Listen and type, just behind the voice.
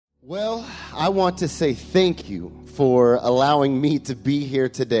Well, I want to say thank you for allowing me to be here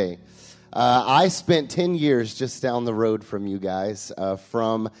today. I spent 10 years just down the road from you guys,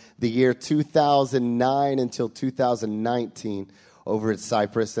 from the year 2009 until 2019 over at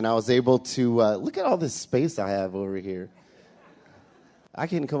Cypress, and I was able to, look at all this space I have over here. I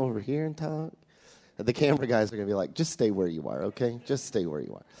can come over here and talk. The camera guys are going to be like, just stay where you are, okay? Just stay where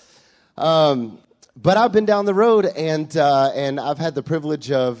you are. But I've been down the road, and I've had the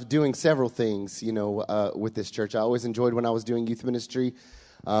privilege of doing several things, with this church. I always enjoyed when I was doing youth ministry,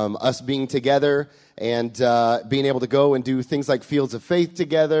 us being together and being able to go and do things like Fields of Faith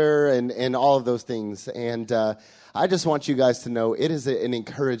together and all of those things. And I just want you guys to know it is an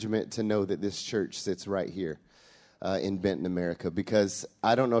encouragement to know that this church sits right here in Benton, America, because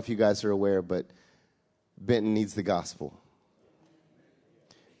I don't know if you guys are aware, but Benton needs the gospel.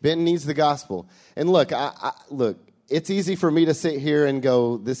 Benton needs the gospel. And look, look, it's easy for me to sit here and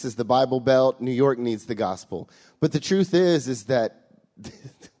go, this is the Bible Belt, New York needs the gospel. But the truth is that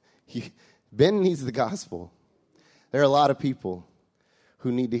Benton needs the gospel. There are a lot of people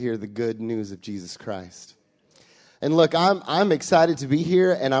who need to hear the good news of Jesus Christ. And look, I'm excited to be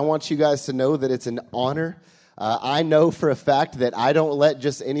here, and I want you guys to know that it's an honor. I know for a fact that I don't let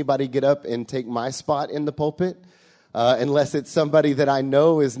just anybody get up and take my spot in the pulpit. Unless it's somebody that I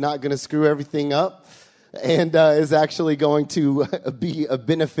know is not going to screw everything up and is actually going to be a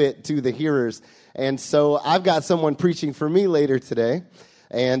benefit to the hearers. And so I've got someone preaching for me later today,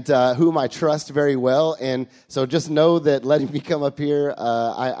 and whom I trust very well. And so just know that letting me come up here,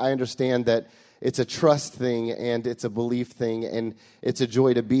 I understand that it's a trust thing and it's a belief thing, and it's a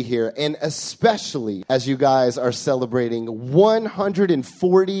joy to be here. And especially as you guys are celebrating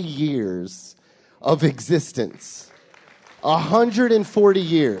 140 years of existence. 140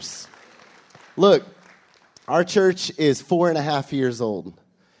 years. Look, our church is 4.5 years old.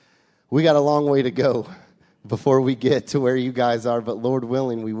 We got a long way to go before we get to where you guys are, but Lord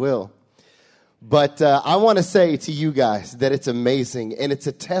willing, we will. But I want to say to you guys that it's amazing, and it's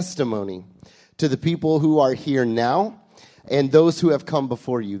a testimony to the people who are here now and those who have come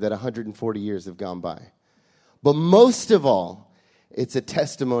before you, that 140 years have gone by. But most of all, it's a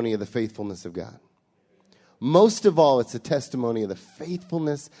testimony of the faithfulness of God. Most of all, it's a testimony of the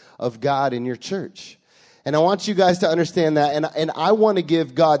faithfulness of God in your church. And I want you guys to understand that. And I want to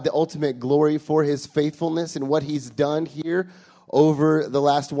give God the ultimate glory for his faithfulness and what he's done here over the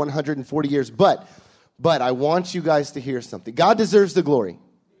last 140 years. But I want you guys to hear something. God deserves the glory,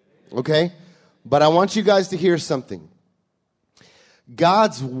 okay? But I want you guys to hear something.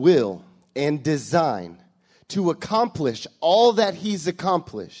 God's will and design to accomplish all that he's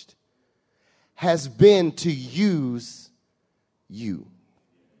accomplished has been to use you.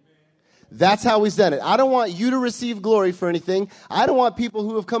 That's how he's done it. I don't want you to receive glory for anything. I don't want people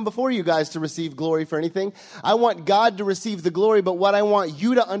who have come before you guys to receive glory for anything. I want God to receive the glory, but what I want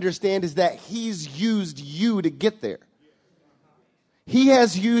you to understand is that he's used you to get there. He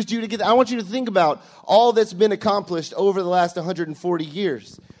has used you to get there. I want you to think about all that's been accomplished over the last 140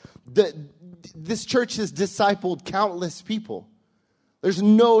 years. This church has discipled countless people. There's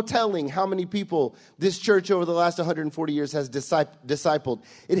no telling how many people this church over the last 140 years has discipled.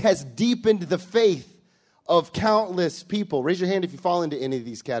 It has deepened the faith of countless people. Raise your hand if you fall into any of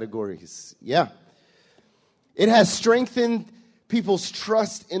these categories. Yeah. It has strengthened people's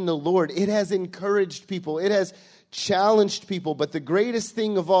trust in the Lord. It has encouraged people. It has challenged people. But the greatest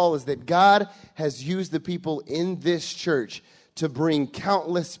thing of all is that God has used the people in this church to bring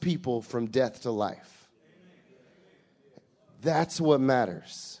countless people from death to life. That's what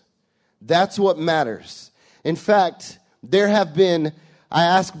matters. That's what matters. In fact, there have been, I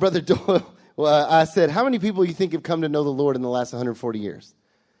asked Brother Doyle, I said, how many people do you think have come to know the Lord in the last 140 years?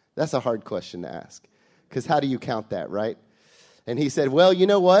 That's a hard question to ask, because how do you count that, right? And he said, well, you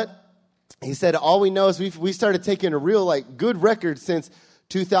know what? He said, all we know is we started taking a real, good record since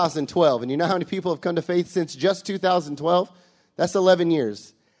 2012. And you know how many people have come to faith since just 2012? That's 11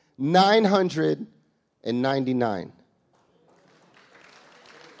 years. 999.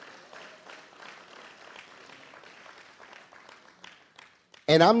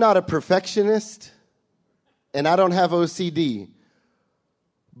 And I'm not a perfectionist, and I don't have OCD,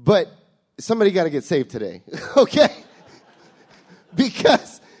 but somebody got to get saved today, okay?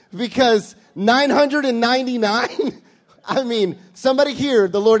 Because 999, I mean, somebody here,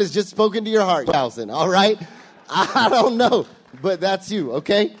 the Lord has just spoken to your heart, 1,000, all right? I don't know, but that's you,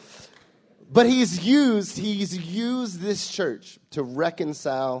 okay? But he's used this church to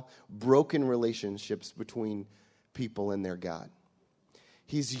reconcile broken relationships between people and their God.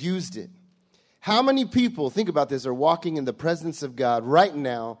 He's used it. How many people, think about this, are walking in the presence of God right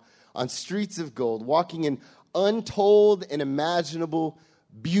now on streets of gold, walking in untold and imaginable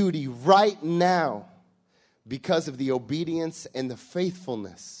beauty right now because of the obedience and the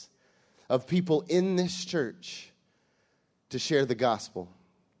faithfulness of people in this church to share the gospel.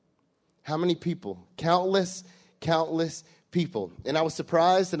 How many people? Countless people. And I was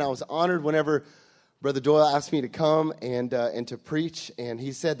surprised and I was honored whenever Brother Doyle asked me to come and to preach. And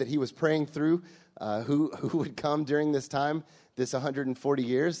he said that he was praying through who would come during this time, this 140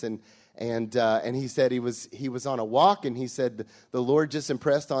 years. And he said he was on a walk, and he said the Lord just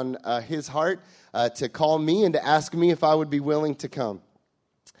impressed on his heart to call me and to ask me if I would be willing to come.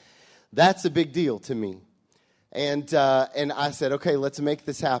 That's a big deal to me. And I said, okay, let's make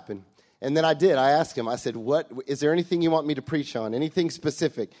this happen. And then I did. I asked him, I said, what, is there anything you want me to preach on? Anything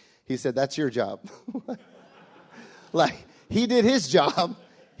specific? He said, that's your job. Like, he did his job.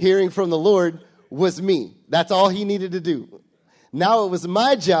 Hearing from the Lord was me. That's all he needed to do. Now it was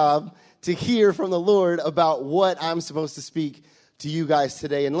my job to hear from the Lord about what I'm supposed to speak to you guys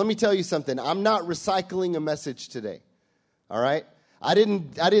today. And let me tell you something. I'm not recycling a message today. All right? I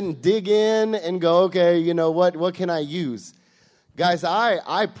didn't dig in and go, okay, you know, what can I use? Guys,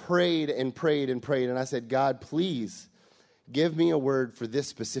 I prayed and prayed and prayed, and I said, God, please give me a word for this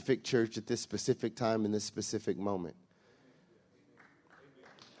specific church at this specific time in this specific moment.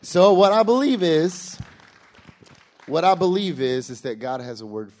 So what I believe is that God has a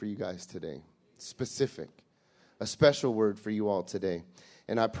word for you guys today, specific, a special word for you all today.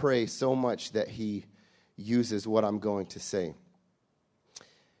 And I pray so much that he uses what I'm going to say.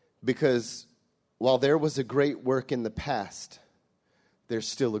 Because while there was a great work in the past, there's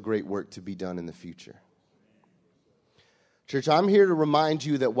still a great work to be done in the future. Church, I'm here to remind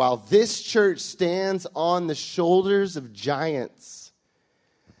you that while this church stands on the shoulders of giants,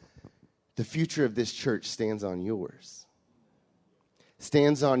 the future of this church stands on yours.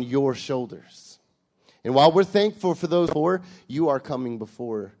 Stands on your shoulders. And while we're thankful for those four, you are coming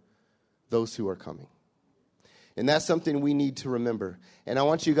before those who are coming. And that's something we need to remember. And I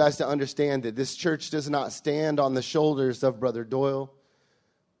want you guys to understand that this church does not stand on the shoulders of Brother Doyle,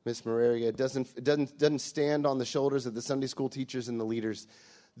 Miss Moraria. It doesn't stand on the shoulders of the Sunday school teachers and the leaders.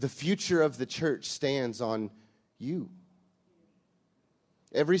 The future of the church stands on you.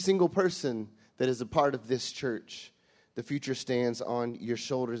 Every single person that is a part of this church, the future stands on your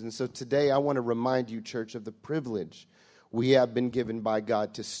shoulders. And so today I want to remind you, church, of the privilege we have been given by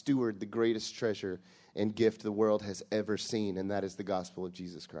God to steward the greatest treasure and gift the world has ever seen, and that is the gospel of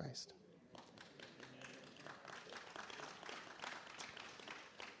Jesus Christ.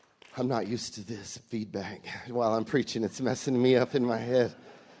 I'm not used to this feedback while I'm preaching. It's messing me up in my head.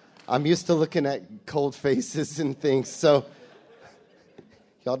 I'm used to looking at cold faces and things, so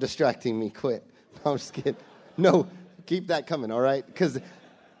y'all distracting me. Quit. No, I'm just kidding. No, keep that coming, all right? Because,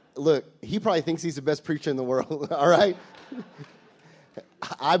 look, he probably thinks he's the best preacher in the world, all right?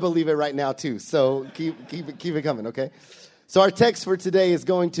 I believe it right now, too, so keep it coming, okay? So our text for today is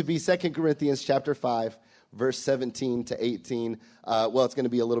going to be 2 Corinthians chapter 5, verse 17 to 18. Well, it's going to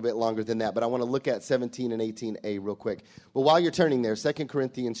be a little bit longer than that, but I want to look at 17 and 18a real quick. But while you're turning there, 2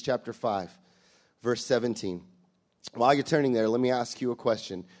 Corinthians chapter 5, verse 17. While you're turning there, let me ask you a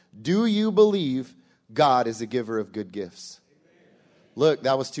question. Do you believe God is a giver of good gifts? Look,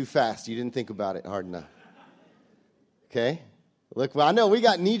 that was too fast. You didn't think about it hard enough. Okay? Look, well, I know we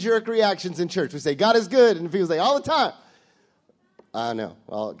got knee-jerk reactions in church. We say, God is good, and people say, all the time. I know.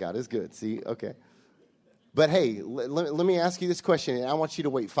 Well, God is good. See? Okay. But hey, let me ask you this question, and I want you to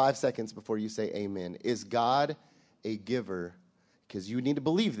wait 5 seconds before you say amen. Is God a giver? Because you need to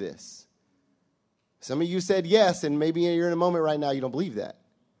believe this. Some of you said yes, and maybe you're in a moment right now you don't believe that.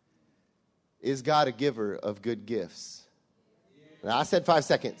 Is God a giver of good gifts? Now, I said 5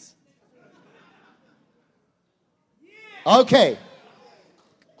 seconds. Okay.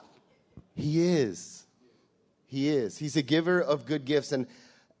 He is. He is. He's a giver of good gifts. And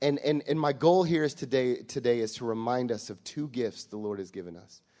my goal here is today is to remind us of two gifts the Lord has given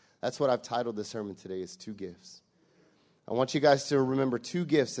us. That's what I've titled the sermon today, is two gifts. I want you guys to remember two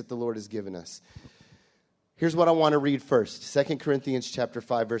gifts that the Lord has given us. Here's what I want to read first. 2 Corinthians chapter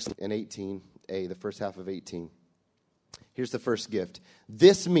 5, verse 18a, the first half of 18. Here's the first gift.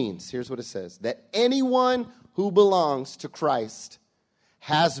 This means, here's what it says, that anyone who belongs to Christ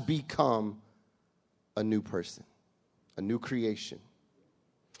has become a new person, a new creation.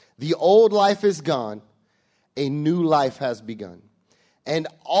 The old life is gone, a new life has begun. And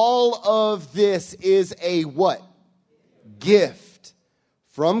all of this is a what? Gift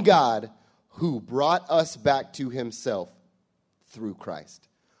from God, who brought us back to himself through Christ,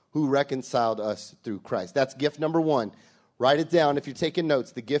 who reconciled us through Christ. That's gift number one. Write it down if you're taking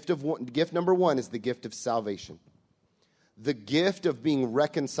notes. Gift number one is the gift of salvation. The gift of being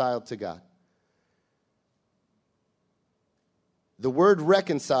reconciled to God. The word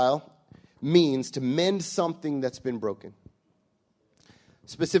reconcile means to mend something that's been broken.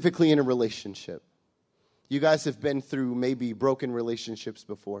 Specifically in a relationship. You guys have been through maybe broken relationships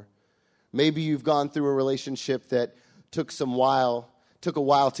before. Maybe you've gone through a relationship that took a while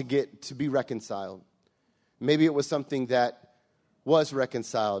to be reconciled. Maybe it was something that was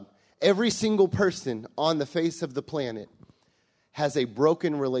reconciled. Every single person on the face of the planet has a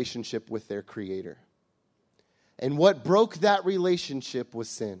broken relationship with their Creator. And what broke that relationship was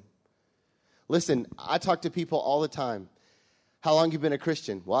sin. Listen, I talk to people all the time. How long have you been a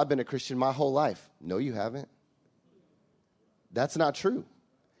Christian? Well, I've been a Christian my whole life. No, you haven't. That's not true.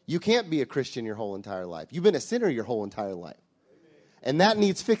 You can't be a Christian your whole entire life. You've been a sinner your whole entire life. And that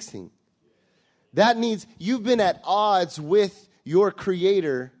needs fixing. You've been at odds with your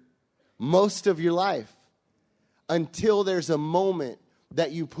Creator most of your life until there's a moment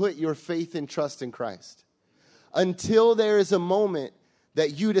that you put your faith and trust in Christ. Until there is a moment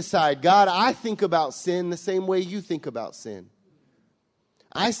that you decide, God, I think about sin the same way you think about sin.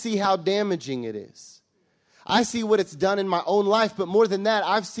 I see how damaging it is. I see what it's done in my own life, but more than that,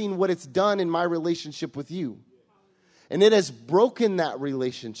 I've seen what it's done in my relationship with you. And it has broken that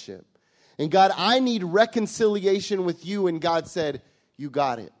relationship. And God, I need reconciliation with you. And God said, you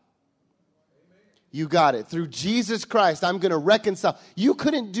got it. You got it. Through Jesus Christ, I'm going to reconcile. You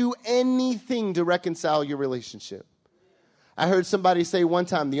couldn't do anything to reconcile your relationship. I heard somebody say one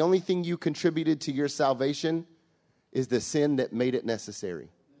time, the only thing you contributed to your salvation is the sin that made it necessary.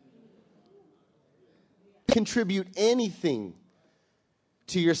 Contribute anything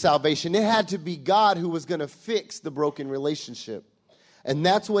to your salvation. It had to be God who was going to fix the broken relationship. And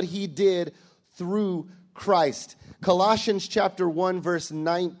that's what he did through Christ. Colossians chapter 1, verse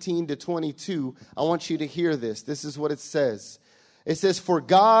 19 to 22. I want you to hear this. This is what it says. It says, for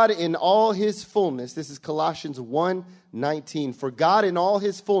God in all his fullness, this is Colossians 1:19. For God in all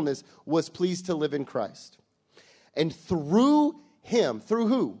his fullness was pleased to live in Christ. And through him, through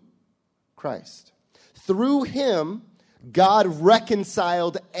who? Christ. Through him, God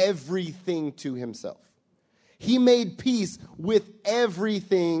reconciled everything to himself. He made peace with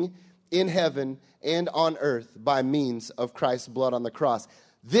everything in heaven and on earth by means of Christ's blood on the cross.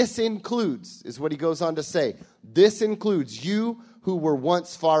 This includes, is what he goes on to say, this includes you who were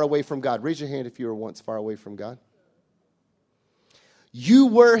once far away from God. Raise your hand if you were once far away from God. You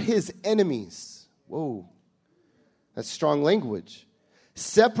were his enemies. Whoa, that's strong language.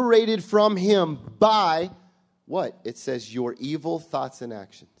 Separated from him by what? It says your evil thoughts and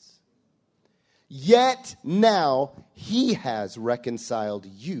actions. Yet now he has reconciled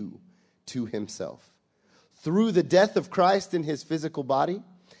you to himself through the death of Christ in his physical body.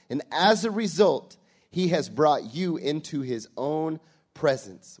 And as a result, he has brought you into his own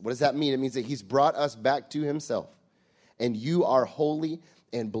presence. What does that mean? It means that he's brought us back to himself. And you are holy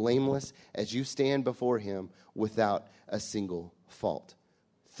and blameless as you stand before him without a single fault.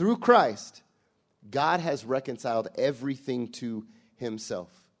 Through Christ, God has reconciled everything to himself.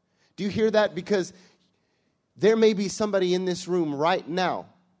 Do you hear that? Because there may be somebody in this room right now.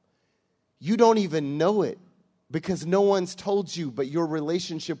 You don't even know it because no one's told you, but your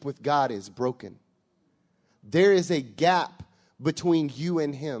relationship with God is broken. There is a gap between you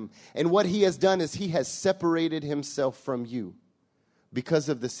and him. And what he has done is he has separated himself from you because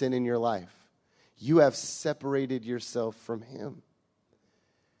of the sin in your life. You have separated yourself from him.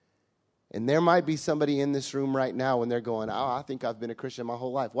 And there might be somebody in this room right now and they're going, oh, I think I've been a Christian my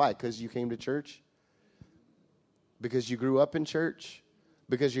whole life. Why? Because you came to church? Because you grew up in church?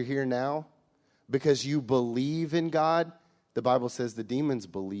 Because you're here now? Because you believe in God? The Bible says the demons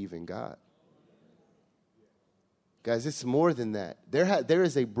believe in God. Guys, it's more than that. There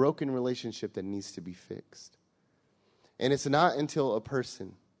is a broken relationship that needs to be fixed. And it's not until a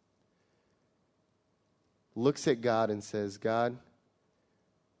person looks at God and says, God,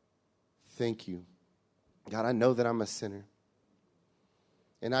 thank you. God, I know that I'm a sinner.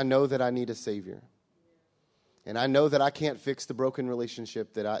 And I know that I need a Savior. And I know that I can't fix the broken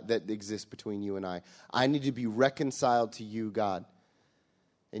relationship that exists between you and I. I need to be reconciled to you, God.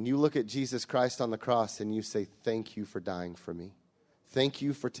 And you look at Jesus Christ on the cross and you say, thank you for dying for me. Thank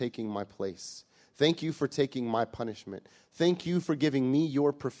you for taking my place. Thank you for taking my punishment. Thank you for giving me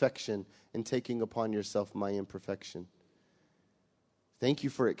your perfection and taking upon yourself my imperfection. Thank you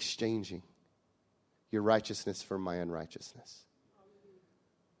for exchanging your righteousness for my unrighteousness.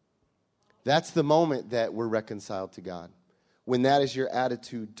 That's the moment that we're reconciled to God. When that is your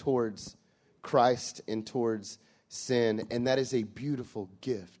attitude towards Christ and towards sin, and that is a beautiful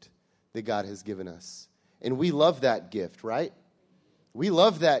gift that God has given us. And we love that gift, right? We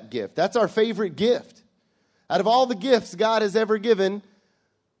love that gift. That's our favorite gift. Out of all the gifts God has ever given,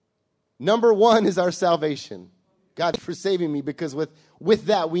 number one is our salvation. God, for saving me, because with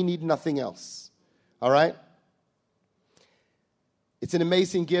that, we need nothing else. All right? It's an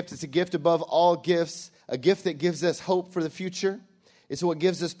amazing gift. It's a gift above all gifts, a gift that gives us hope for the future. It's what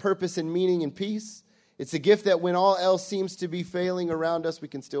gives us purpose and meaning and peace. It's a gift that when all else seems to be failing around us, we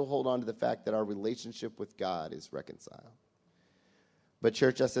can still hold on to the fact that our relationship with God is reconciled. But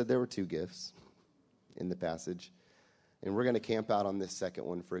church, I said there were two gifts in the passage. And we're going to camp out on this second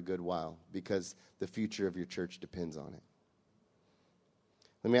one for a good while because the future of your church depends on it.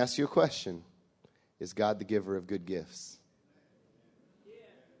 Let me ask you a question. Is God the giver of good gifts?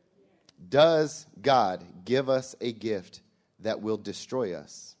 Does God give us a gift that will destroy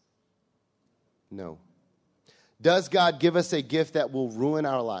us? No. Does God give us a gift that will ruin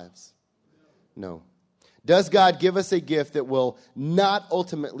our lives? No. Does God give us a gift that will not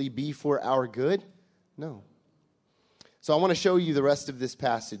ultimately be for our good? No. So I want to show you the rest of this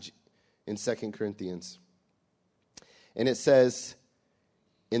passage in 2 Corinthians. And it says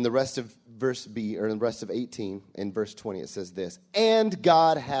in the rest of verse B, or in the rest of 18 and verse 20, it says this, and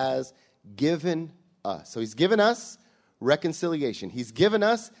God has given us. So he's given us reconciliation. He's given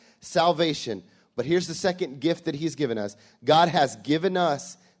us salvation. But here's the second gift that he's given us. God has given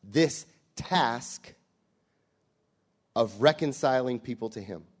us this task of reconciling people to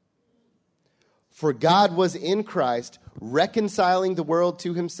him. For God was in Christ, reconciling the world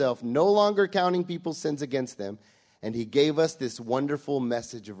to himself, no longer counting people's sins against them, and he gave us this wonderful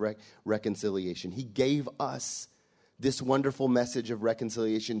message of reconciliation. He gave us this wonderful message of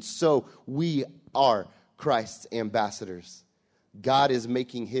reconciliation, so we are Christ's ambassadors. God is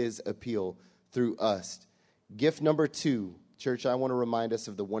making his appeal through us. Gift number 2, church, I want to remind us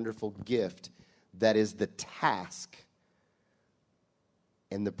of the wonderful gift that is the task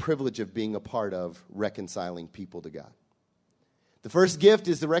and the privilege of being a part of reconciling people to God. The first gift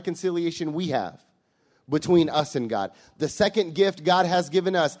is the reconciliation we have between us and God. The second gift God has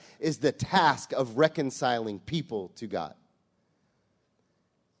given us is the task of reconciling people to God.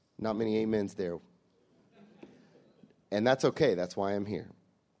 Not many amens there. And that's okay. That's why I'm here.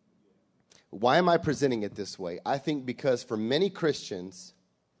 Why am I presenting it this way? I think because for many Christians,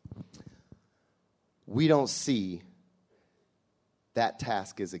 we don't see that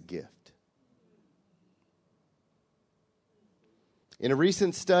task as a gift. In a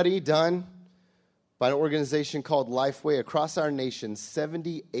recent study done by an organization called Lifeway, across our nation,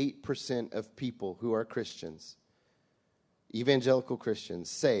 78% of people who are Christians, evangelical Christians,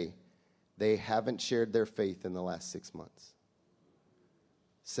 say they haven't shared their faith in the last 6 months.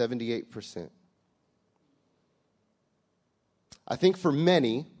 78%. I think for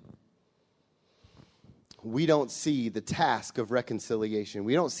many, we don't see the task of reconciliation.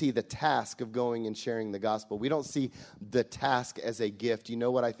 We don't see the task of going and sharing the gospel. We don't see the task as a gift. You know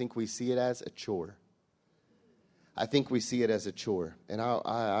what I think we see it as? A chore. I think we see it as a chore. And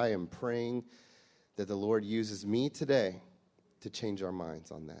I am praying that the Lord uses me today to change our minds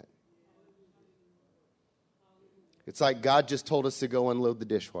on that. It's like God just told us to go unload the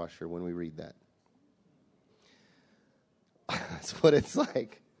dishwasher when we read that. That's what it's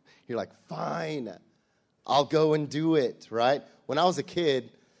like. You're like, fine, I'll go and do it, right? When I was a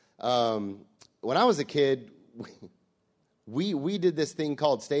kid, we did this thing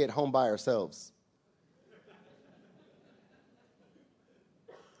called stay at home by ourselves.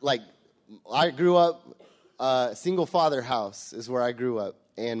 Like, I grew up, single father house is where I grew up,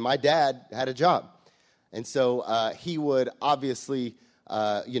 and my dad had a job. And so he would obviously,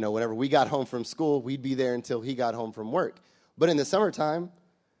 whenever we got home from school, we'd be there until he got home from work. But in the summertime,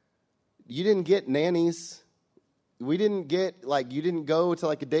 you didn't get nannies. We didn't get, you didn't go to,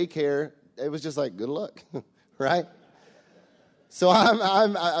 a daycare. It was just good luck, right? So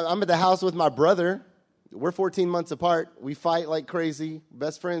I'm at the house with my brother. We're 14 months apart. We fight like crazy,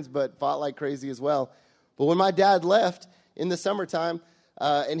 best friends, but fought like crazy as well. But when my dad left in the summertime,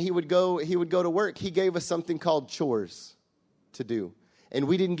 and he would go to work, he gave us something called chores to do, and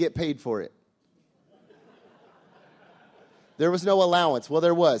we didn't get paid for it. There was no allowance. Well,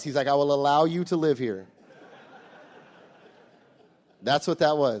 there was. He's like, I will allow you to live here. That's what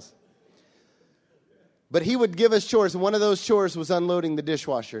that was. But he would give us chores, and one of those chores was unloading the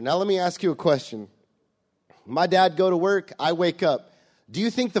dishwasher. Now, let me ask you a question. My dad go to work, I wake up. Do you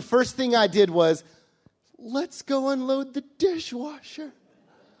think the first thing I did was, let's go unload the dishwasher?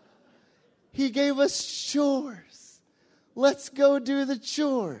 He gave us chores. Let's go do the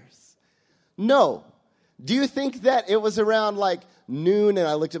chores. No. Do you think that it was around like noon and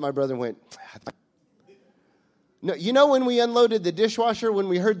I looked at my brother and went, no, you know when we unloaded the dishwasher, when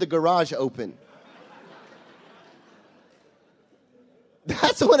we heard the garage open?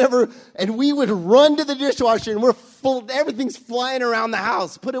 That's whenever, and we would run to the dishwasher and we're full, everything's flying around the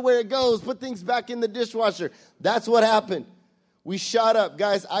house. Put it where it goes, put things back in the dishwasher. That's what happened. We shot up.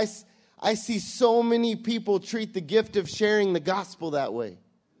 Guys, I see so many people treat the gift of sharing the gospel that way.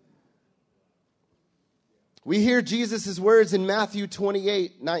 We hear Jesus' words in Matthew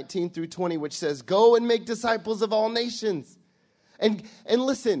 28:19-20, which says, go and make disciples of all nations. And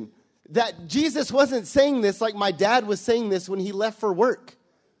listen, that Jesus wasn't saying this like my dad was saying this when he left for work.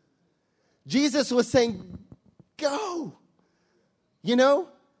 Jesus was saying, go. You know,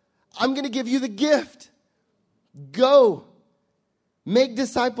 I'm going to give you the gift. Go. Make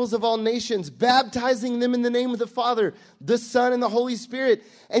disciples of all nations, baptizing them in the name of the Father, the Son, and the Holy Spirit,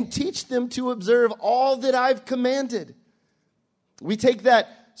 and teach them to observe all that I've commanded. We take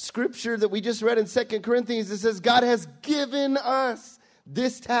that scripture that we just read in 2 Corinthians. It says, God has given us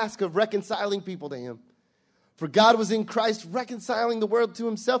this task of reconciling people to him. For God was in Christ reconciling the world to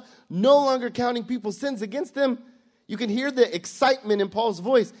himself, no longer counting people's sins against them. You can hear the excitement in Paul's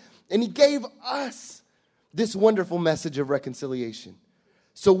voice. And he gave us this wonderful message of reconciliation.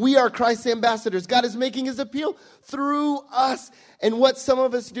 So we are Christ's ambassadors. God is making his appeal through us. And what some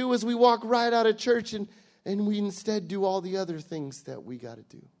of us do is we walk right out of church and we instead do all the other things that we got to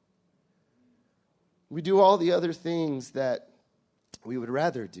do. We do all the other things that we would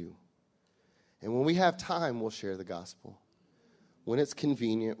rather do. And when we have time, we'll share the gospel. When it's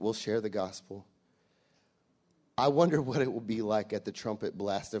convenient, we'll share the gospel. I wonder what it will be like at the trumpet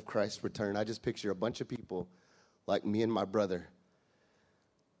blast of Christ's return. I just picture a bunch of people like me and my brother.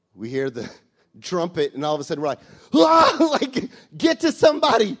 We hear the trumpet, and all of a sudden we're like, ah! Like, get to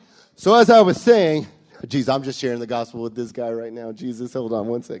somebody. So as I was saying, geez, I'm just sharing the gospel with this guy right now. Jesus, hold on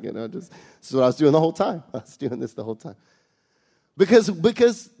one second. This is what I was doing the whole time. I was doing this the whole time.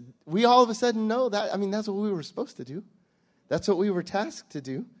 Because we all of a sudden know that, that's what we were supposed to do. That's what we were tasked to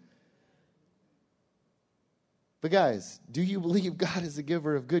do. But guys, do you believe God is a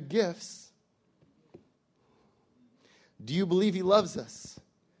giver of good gifts? Do you believe he loves us?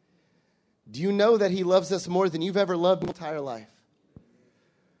 Do you know that he loves us more than you've ever loved your entire life?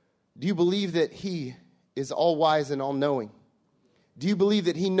 Do you believe that he is all-wise and all-knowing? Do you believe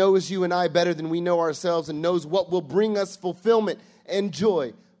that he knows you and I better than we know ourselves and knows what will bring us fulfillment and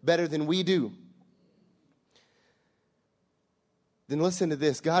joy better than we do? Then listen to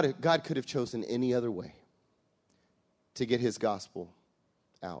this. God could have chosen any other way to get his gospel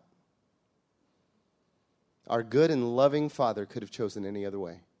out. Our good and loving Father could have chosen any other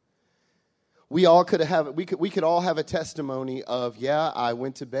way. We could all have a testimony of, yeah, I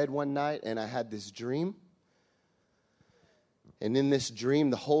went to bed one night and I had this dream. And in this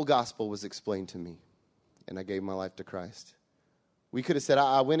dream, the whole gospel was explained to me. And I gave my life to Christ. We could have said,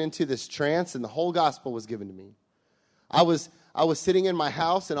 I went into this trance and the whole gospel was given to me. I was sitting in my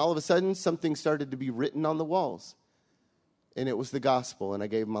house and all of a sudden something started to be written on the walls. And it was the gospel, and I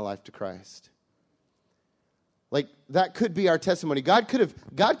gave my life to Christ. Like, that could be our testimony. God could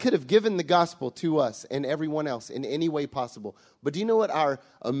have given the gospel to us and everyone else in any way possible. But do you know what our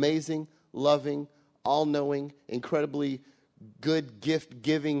amazing, loving, all-knowing, incredibly good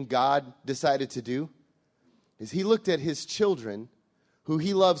gift-giving God decided to do? Is he looked at his children, who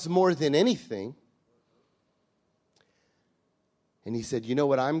he loves more than anything, and he said, you know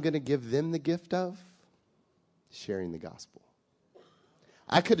what I'm going to give them the gift of? Sharing the gospel.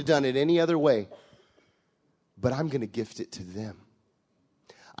 I could have done it any other way, but I'm going to gift it to them.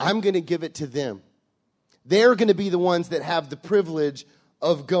 I'm going to give it to them. They're going to be the ones that have the privilege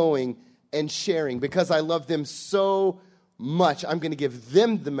of going and sharing because I love them so much. I'm going to give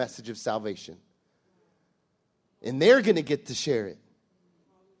them the message of salvation. And they're going to get to share it.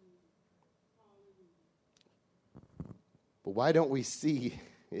 But why don't we see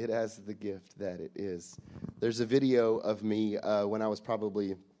it as the gift that it is? There's a video of me when I was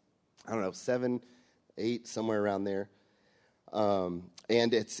probably, 7, 8, somewhere around there.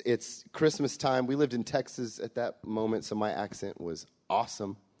 And it's Christmas time. We lived in Texas at that moment, so my accent was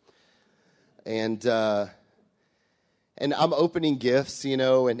awesome. And I'm opening gifts, and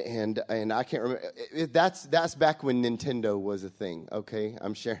I can't remember. That's back when Nintendo was a thing, okay?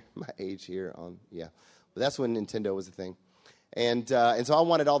 I'm sharing my age here but that's when Nintendo was a thing. And so I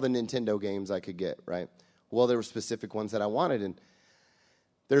wanted all the Nintendo games I could get, right? Well, there were specific ones that I wanted, and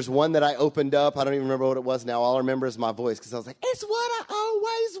there's one that I opened up. I don't even remember what it was now. All I remember is my voice, because I was like, it's what I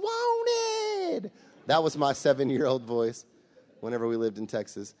always wanted. That was my 7-year-old voice whenever we lived in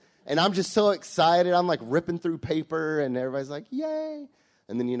Texas. And I'm just so excited. I'm like ripping through paper, and everybody's like, yay.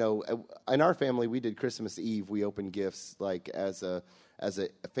 And then, in our family, we did Christmas Eve. We opened gifts like as a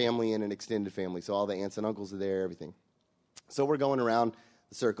family and an extended family. So all the aunts and uncles are there, everything. So we're going around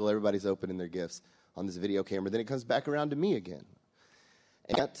the circle. Everybody's opening their gifts on this video camera. Then it comes back around to me again.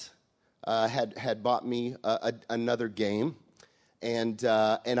 Aunt had bought me another game, and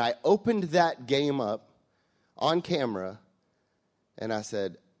I opened that game up on camera, and I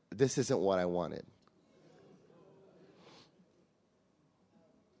said, this isn't what I wanted.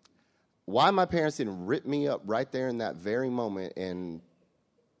 Why my parents didn't rip me up right there in that very moment and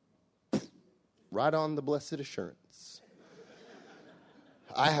right on the blessed assurance,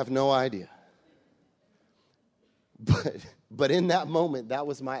 I have no idea. But in that moment, that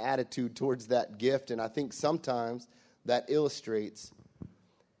was my attitude towards that gift, and I think sometimes that illustrates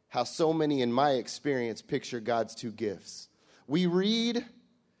how so many in my experience picture God's two gifts. We read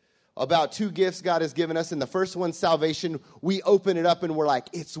about two gifts God has given us, and the first one's salvation. We open it up and we're like,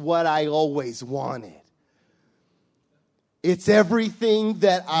 it's what I always wanted. It's everything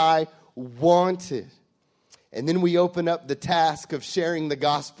that I wanted. And then we open up the task of sharing the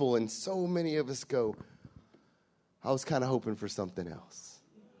gospel, and so many of us go, I was kind of hoping for something else.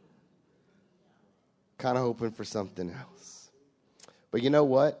 Kind of hoping for something else. But you know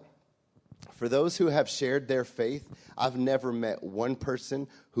what? For those who have shared their faith, I've never met one person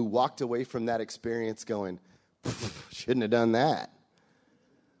who walked away from that experience going, shouldn't have done that.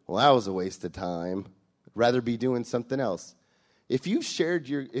 Well, that was a waste of time. I'd rather be doing something else. If you've shared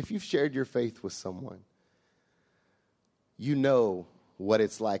your faith with someone, you know what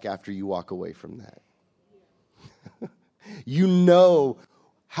it's like after you walk away from that. You know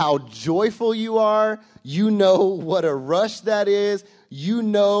how joyful you are. You know what a rush that is. You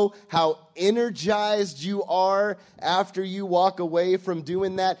know how energized you are after you walk away from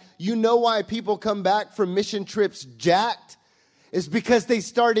doing that. You know why people come back from mission trips jacked? It's because they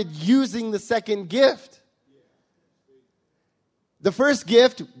started using the second gift. The first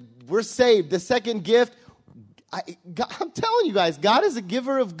gift, we're saved. The second gift, I'm telling you guys, God is a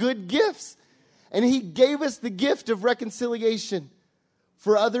giver of good gifts. And he gave us the gift of reconciliation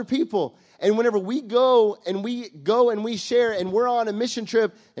for other people. And whenever we go and we share, and we're on a mission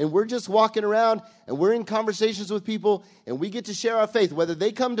trip, and we're just walking around, and we're in conversations with people, and we get to share our faith, whether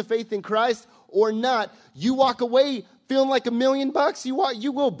they come to faith in Christ or not, you walk away feeling like $1 million.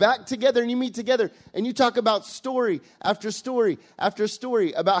 You go back together and you meet together, and you talk about story after story after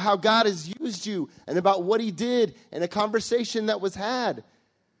story about how God has used you and about what he did, and a conversation that was had.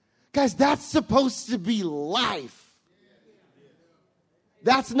 Guys, that's supposed to be life.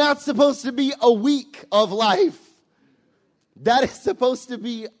 That's not supposed to be a week of life. That is supposed to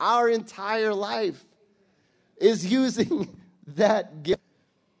be our entire life, is using that gift.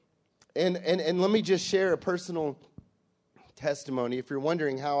 And let me just share a personal testimony. If you're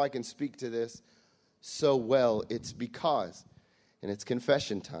wondering how I can speak to this so well, it's because, and it's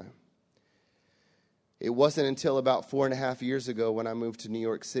confession time. It wasn't until about 4.5 years ago when I moved to New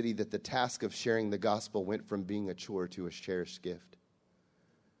York City that the task of sharing the gospel went from being a chore to a cherished gift.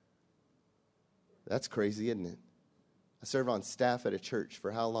 That's crazy, isn't it? I serve on staff at a church for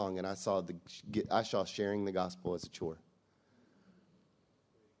how long, and I saw sharing the gospel as a chore.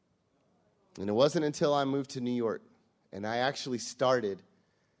 And it wasn't until I moved to New York and I actually started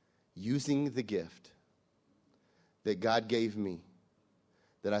using the gift that God gave me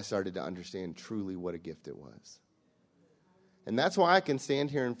that I started to understand truly what a gift it was. And that's why I can stand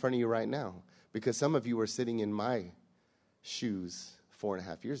here in front of you right now, because some of you were sitting in my shoes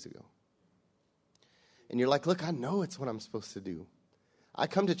 4.5 years ago. And you're like, look, I know it's what I'm supposed to do. I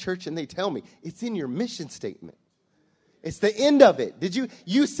come to church and they tell me, it's in your mission statement. It's the end of it.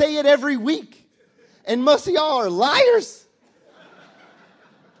 You say it every week. And most of y'all are liars.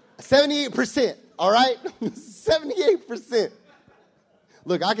 78%, all right? 78%.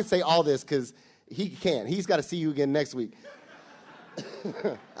 Look, I can say all this because he can't. He's got to see you again next week.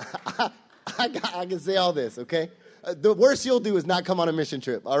 I can say all this, okay? The worst you'll do is not come on a mission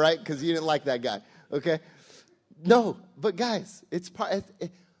trip, all right? Because you didn't like that guy, okay? No, but guys,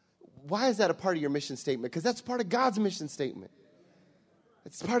 why is that a part of your mission statement? Because that's part of God's mission statement.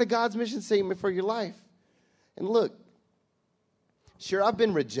 It's part of God's mission statement for your life. And look, sure, I've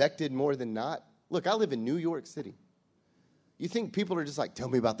been rejected more than not. Look, I live in New York City. You think people are just like, tell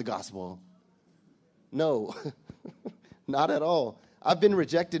me about the gospel? No, not at all. I've been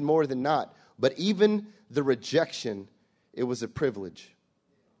rejected more than not. But even the rejection, it was a privilege.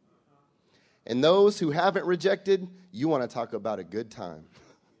 And those who haven't rejected, you want to talk about a good time.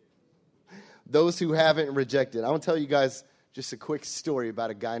 Those who haven't rejected. I want to tell you guys just a quick story about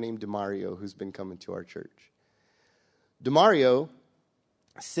a guy named DeMario who's been coming to our church. DeMario,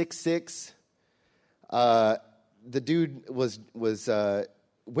 6'6", the dude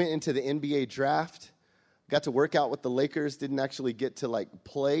went into the NBA draft, got to work out with the Lakers, didn't actually get to like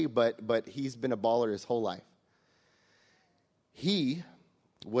play, but he's been a baller his whole life. He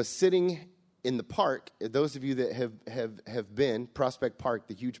was sitting in the park. Those of you that have been, Prospect Park,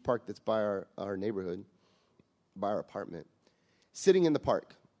 the huge park that's by our neighborhood, by our apartment, sitting in the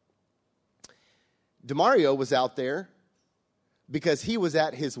park. DeMario was out there because he was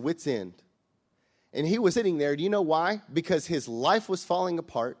at his wit's end. And he was sitting there. Do you know why? Because his life was falling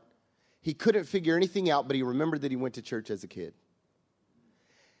apart. He couldn't figure anything out, but he remembered that he went to church as a kid.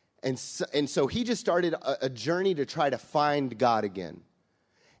 And so he just started a journey to try to find God again.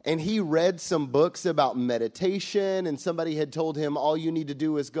 And he read some books about meditation, and somebody had told him all you need to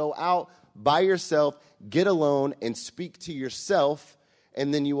do is go out by yourself, get alone, and speak to yourself,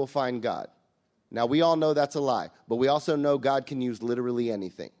 and then you will find God. Now, we all know that's a lie, but we also know God can use literally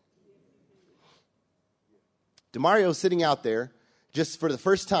anything. DeMario's sitting out there just for the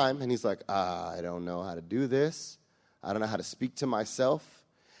first time, and he's like, I don't know how to do this. I don't know how to speak to myself.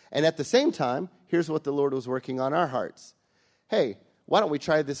 And at the same time, here's what the Lord was working on our hearts. Hey, why don't we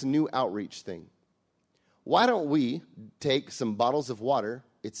try this new outreach thing? Why don't we take some bottles of water?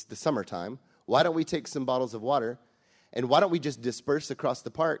 It's the summertime. Why don't we take some bottles of water, and why don't we just disperse across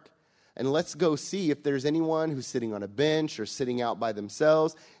the park? And let's go see if there's anyone who's sitting on a bench or sitting out by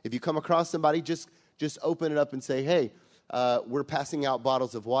themselves. If you come across somebody, just open it up and say, hey, we're passing out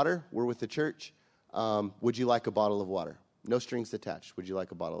bottles of water. We're with the church. Would you like a bottle of water? No strings attached. Would you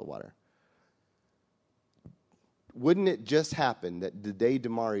like a bottle of water? Wouldn't it just happen that the day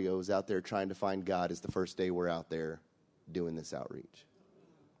DeMario is out there trying to find God is the first day we're out there doing this outreach?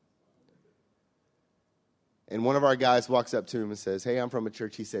 And one of our guys walks up to him and says, hey, I'm from a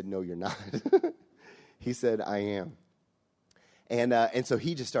church. He said, no, you're not. He said, I am. And so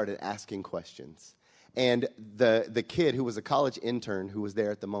he just started asking questions. And the kid who was a college intern who was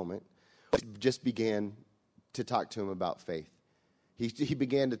there at the moment just began to talk to him about faith. He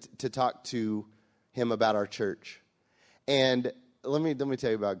began to talk to him about our church. And let me tell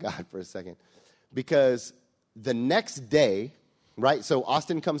you about God for a second. Because the next day, right, so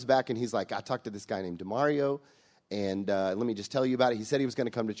Austin comes back and he's like, I talked to this guy named DeMario, and let me just tell you about it. He said he was going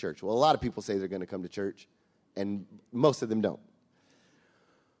to come to church. Well, a lot of people say they're going to come to church, and most of them don't.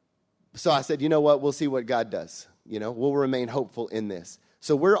 So I said, you know what, we'll see what God does. We'll remain hopeful in this.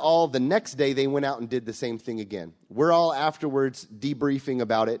 So the next day they went out and did the same thing again. We're all afterwards debriefing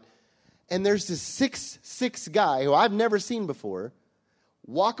about it. And there's this 6'6" guy who I've never seen before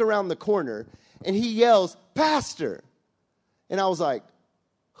walk around the corner, and he yells, Pastor. And I was like,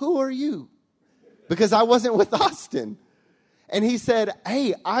 who are you? Because I wasn't with Austin. And he said,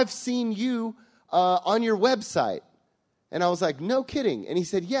 hey, I've seen you on your website. And I was like, no kidding. And he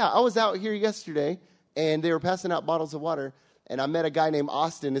said, yeah, I was out here yesterday, and they were passing out bottles of water, and I met a guy named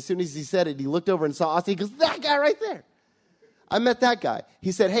Austin. As soon as he said it, he looked over and saw Austin. He goes, that guy right there. I met that guy.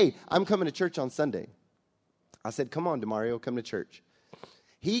 He said, hey, I'm coming to church on Sunday. I said, come on, DeMario, come to church.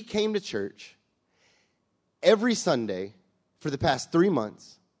 He came to church every Sunday for the past 3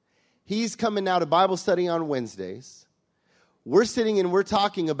 months. He's coming now to Bible study on Wednesdays. We're sitting and we're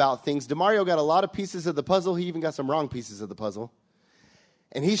talking about things. DeMario got a lot of pieces of the puzzle. He even got some wrong pieces of the puzzle.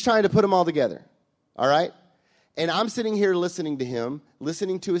 And he's trying to put them all together. All right? And I'm sitting here listening to him,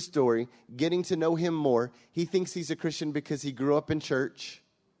 listening to his story, getting to know him more. He thinks he's a Christian because he grew up in church.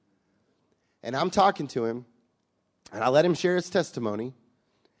 And I'm talking to him, and I let him share his testimony.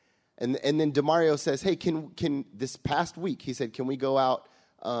 And then DeMario says, hey, can this past week, he said, can we go out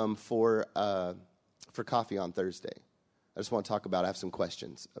for coffee on Thursday? I just want to talk about, I have some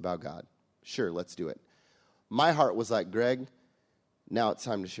questions about God. Sure, let's do it. My heart was like, Greg, now it's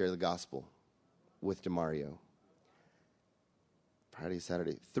time to share the gospel with DeMario. Friday,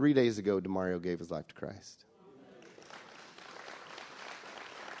 Saturday. 3 days ago, DeMario gave his life to Christ.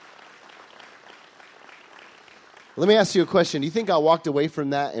 Let me ask you a question. Do you think I walked away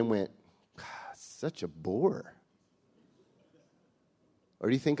from that and went, God, such a bore? Or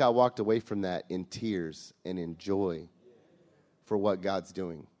do you think I walked away from that in tears and in joy for what God's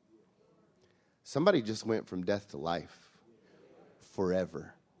doing? Somebody just went from death to life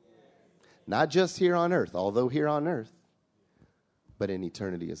forever. Not just here on earth, although here on earth, but in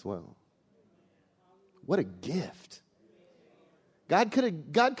eternity as well. What a gift. God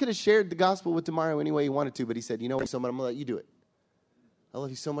could have shared the gospel with DeMario any way he wanted to, but he said, you know what, so much, I'm going to let you do it. I love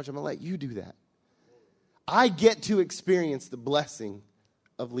you so much, I'm going to let you do that. I get to experience the blessing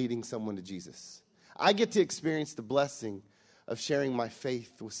of leading someone to Jesus. I get to experience the blessing of sharing my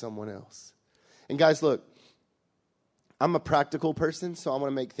faith with someone else. And guys, look, I'm a practical person, so I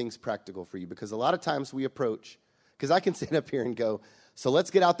want to make things practical for you, because a lot of times we approach, because I can stand up here and go, so let's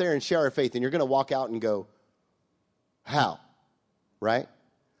get out there and share our faith, and you're going to walk out and go, how? Right?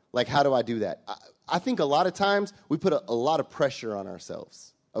 Like, how do I do that? I think a lot of times we put a lot of pressure on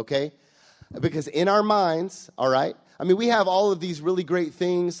ourselves, okay? Because in our minds, all right, I mean, we have all of these really great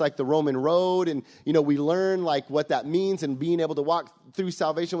things like the Roman road, and, we learn like what that means and being able to walk through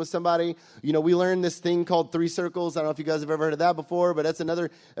salvation with somebody. We learn this thing called 3 circles. I don't know if you guys have ever heard of that before, but that's another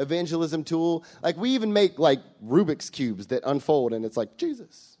evangelism tool. Like, we even make like Rubik's cubes that unfold, and it's like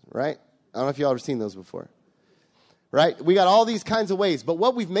Jesus, right? I don't know if y'all have seen those before, right? We got all these kinds of ways, but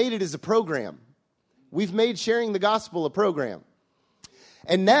what we've made it is a program. We've made sharing the gospel a program.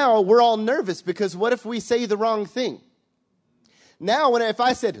 And now we're all nervous because what if we say the wrong thing? Now, if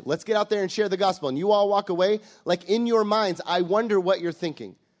I said, let's get out there and share the gospel, and you all walk away, like in your minds, I wonder what you're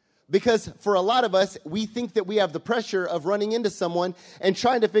thinking. Because for a lot of us, we think that we have the pressure of running into someone and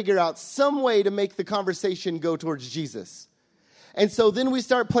trying to figure out some way to make the conversation go towards Jesus. And so then we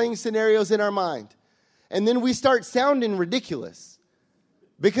start playing scenarios in our mind. And then we start sounding ridiculous.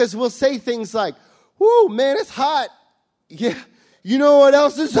 Because we'll say things like, whoo, man, it's hot. Yeah, you know what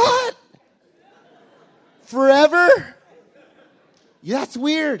else is hot? Forever? Yeah, that's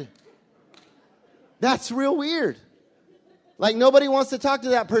weird. That's real weird. Like, nobody wants to talk to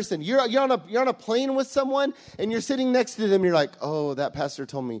that person. You're on a plane with someone, and you're sitting next to them. You're like, oh, that pastor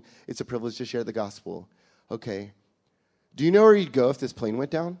told me it's a privilege to share the gospel. Okay. Do you know where you'd go if this plane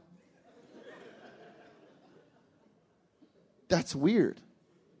went down? That's weird.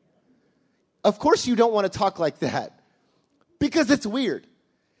 Of course you don't want to talk like that because it's weird.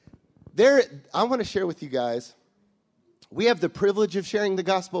 I want to share with you guys, we have the privilege of sharing the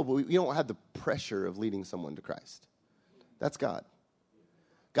gospel, but we don't have the pressure of leading someone to Christ. That's God.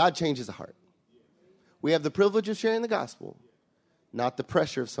 God changes a heart. We have the privilege of sharing the gospel, not the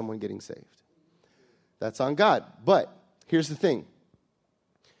pressure of someone getting saved. That's on God. But here's the thing.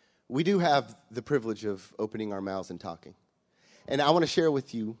 We do have the privilege of opening our mouths and talking. And I want to share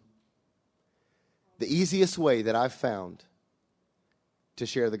with you the easiest way that I've found to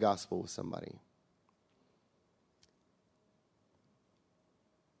share the gospel with somebody.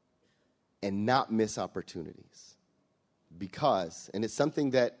 And not miss opportunities. Because, and it's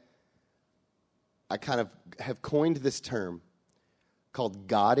something that I kind of have coined this term called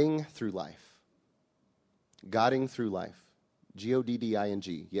godding through life. Godding through life.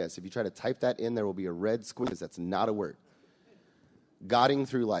 Godding. Yes, if you try to type that in, there will be a red square because that's not a word. Godding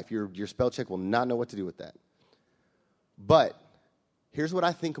through life. Your spell check will not know what to do with that. But here's what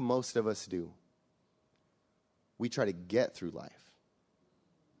I think most of us do. We try to get through life.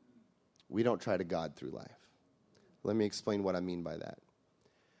 We don't try to God through life. Let me explain what I mean by that.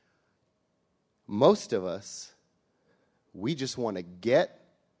 Most of us, we just want to get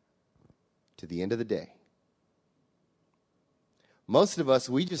to the end of the day. Most of us,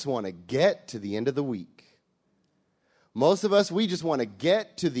 we just want to get to the end of the week. Most of us, we just want to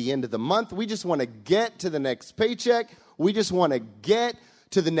get to the end of the month. We just want to get to the next paycheck. We just want to get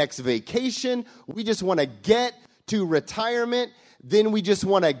to the next vacation. We just want to get to retirement. Then we just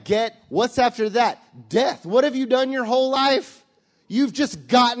want to get, what's after that? Death. What have you done your whole life? You've just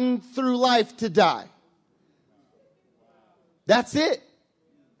gotten through life to die. That's it.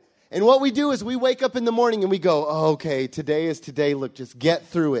 And what we do is we wake up in the morning and we go, oh, okay, today is today. Look, just get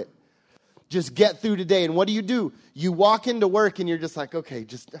through it. Just get through today. And what do? You walk into work and you're just like, okay,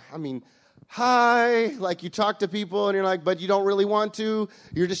 hi. Like, you talk to people and you're like, but you don't really want to.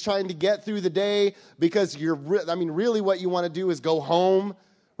 You're just trying to get through the day because really what you want to do is go home,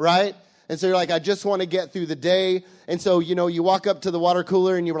 right? And so you're like, I just want to get through the day. And so, you walk up to the water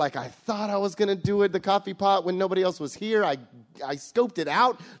cooler and you were like, I thought I was going to do it, the coffee pot, when nobody else was here. I scoped it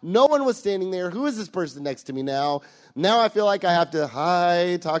out. No one was standing there. Who is this person next to me now? Now I feel like I have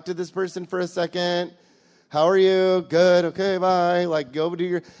to, talk to this person for a second. How are you? Good. Okay, bye. Like, go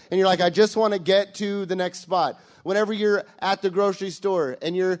do and you're like, I just want to get to the next spot. Whenever you're at the grocery store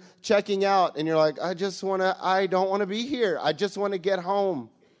and you're checking out and you're like, I don't want to be here. I just want to get home.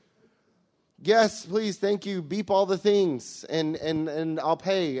 Yes, please, thank you. Beep all the things and I'll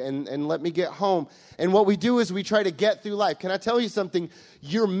pay and let me get home. And what we do is we try to get through life. Can I tell you something?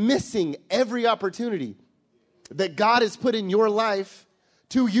 You're missing every opportunity that God has put in your life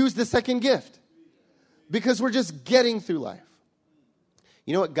to use the second gift. Because we're just getting through life.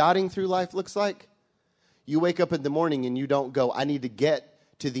 You know what godding through life looks like? You wake up in the morning and you don't go, I need to get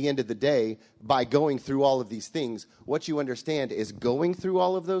to the end of the day by going through all of these things. What you understand is going through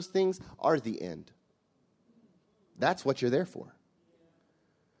all of those things are the end. That's what you're there for.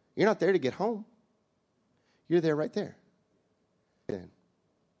 You're not there to get home. You're there right there.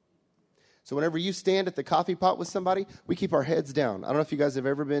 So whenever you stand at the coffee pot with somebody, we keep our heads down. I don't know if you guys have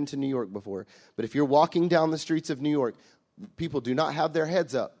ever been to New York before, but if you're walking down the streets of New York, people do not have their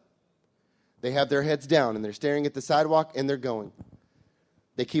heads up. They have their heads down, and they're staring at the sidewalk, and they're going.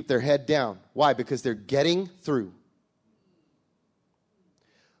 They keep their head down. Why? Because they're getting through.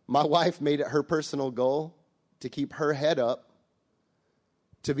 My wife made it her personal goal to keep her head up,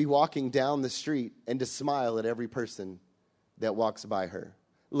 to be walking down the street, and to smile at every person that walks by her.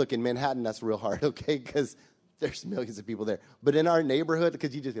 Look, in Manhattan, that's real hard, okay, because there's millions of people there. But in our neighborhood,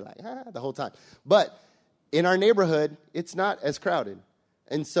 because you just be like, the whole time. But in our neighborhood, it's not as crowded.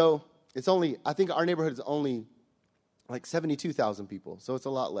 And so it's only, I think our neighborhood is only like 72,000 people. So it's a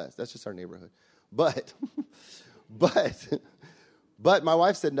lot less. That's just our neighborhood. But my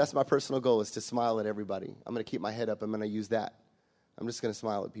wife said that's my personal goal, is to smile at everybody. I'm going to keep my head up. I'm going to use that. I'm just going to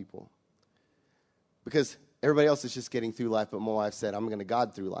smile at people. Because everybody else is just getting through life, but my wife said, I'm going to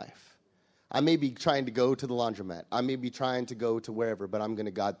God through life. I may be trying to go to the laundromat. I may be trying to go to wherever, but I'm going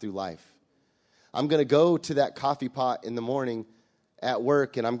to God through life. I'm going to go to that coffee pot in the morning at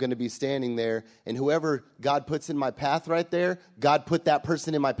work, and I'm going to be standing there, and whoever God puts in my path right there, God put that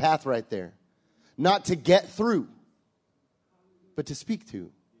person in my path right there. Not to get through, but to speak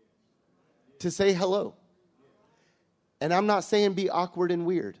to say hello. And I'm not saying be awkward and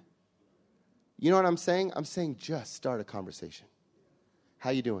weird. You know what I'm saying? I'm saying just start a conversation.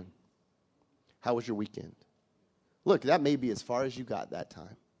 How you doing? How was your weekend? Look, that may be as far as you got that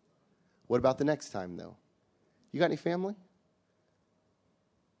time. What about the next time, though? You got any family?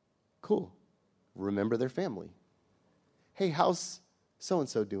 Cool. Remember their family. Hey, how's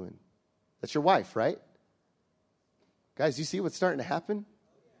so-and-so doing? That's your wife, right? Guys, you see what's starting to happen?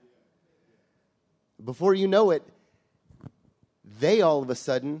 Before you know it, they all of a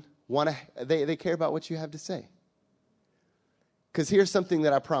sudden they care about what you have to say. Because here's something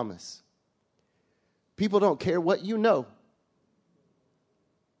that I promise. People don't care what you know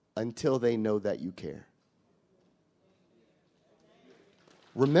until they know that you care.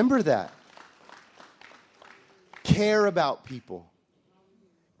 Remember that. Care about people.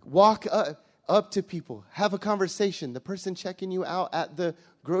 Walk up to people. Have a conversation. The person checking you out at the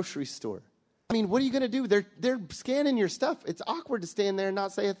grocery store. I mean, what are you going to do? They're scanning your stuff. It's awkward to stand there and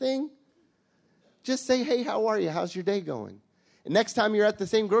not say a thing. Just say, hey, how are you? How's your day going? And next time you're at the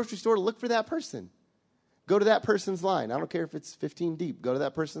same grocery store, look for that person. Go to that person's line. I don't care if it's 15 deep. Go to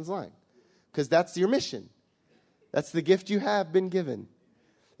that person's line. Because that's your mission. That's the gift you have been given,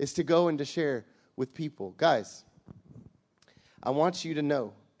 is to go and to share with people. Guys, I want you to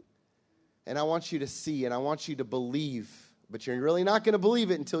know, and I want you to see, and I want you to believe, but you're really not going to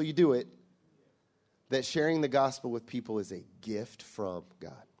believe it until you do it, that sharing the gospel with people is a gift from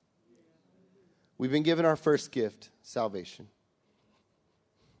God. We've been given our first gift, salvation.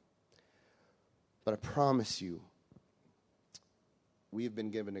 But I promise you, we have been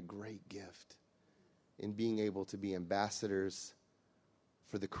given a great gift in being able to be ambassadors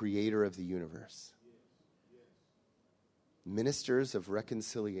for the creator of the universe. Ministers of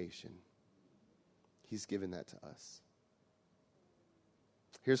reconciliation. He's given that to us.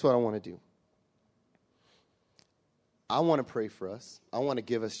 Here's what I want to do. I want to pray for us. I want to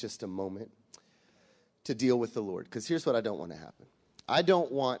give us just a moment to deal with the Lord. Because here's what I don't want to happen. I don't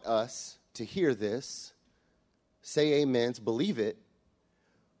want us to hear this, say amen, believe it,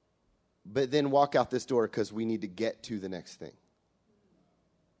 but then walk out this door because we need to get to the next thing.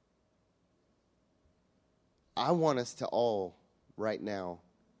 I want us to all, right now,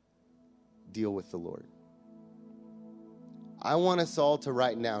 deal with the Lord. I want us all to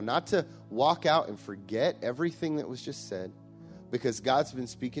right now, not to walk out and forget everything that was just said, because God's been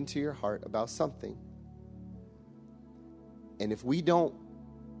speaking to your heart about something. And if we don't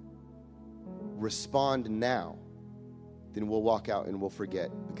respond now, then we'll walk out and we'll forget,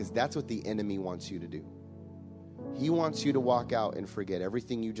 because that's what the enemy wants you to do. He wants you to walk out and forget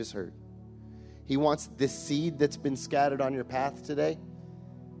everything you just heard. He wants this seed that's been scattered on your path today,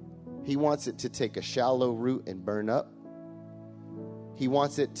 he wants it to take a shallow root and burn up. He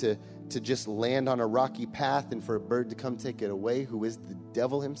wants it to just land on a rocky path and for a bird to come take it away, who is the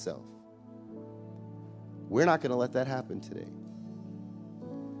devil himself. We're not going to let that happen today.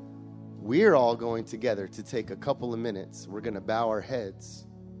 We're all going together to take a couple of minutes. We're going to bow our heads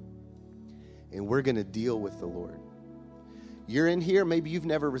and we're going to deal with the Lord. You're in here, maybe you've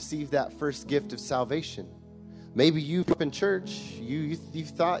never received that first gift of salvation. Maybe you've been in church, you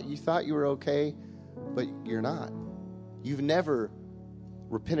thought you were okay, but you're not. You've never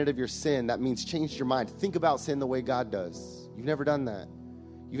repented of your sin. That means changed your mind. Think about sin the way God does. You've never done that.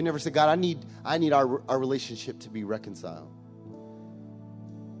 You've never said, God, I need our relationship to be reconciled.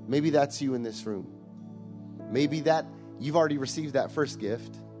 Maybe that's you in this room. Maybe that you've already received that first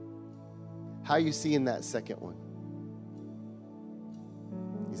gift. How are you seeing that second one?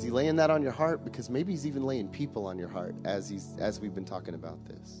 Is he laying that on your heart? Because maybe he's even laying people on your heart as we've been talking about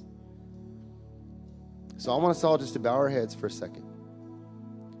this. So I want us all just to bow our heads for a second.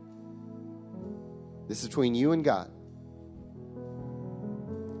 This is between you and God.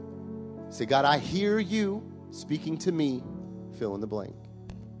 Say, God, I hear you speaking to me, fill in the blank.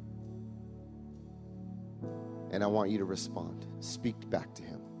 And I want you to respond. Speak back to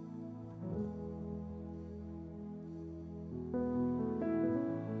him.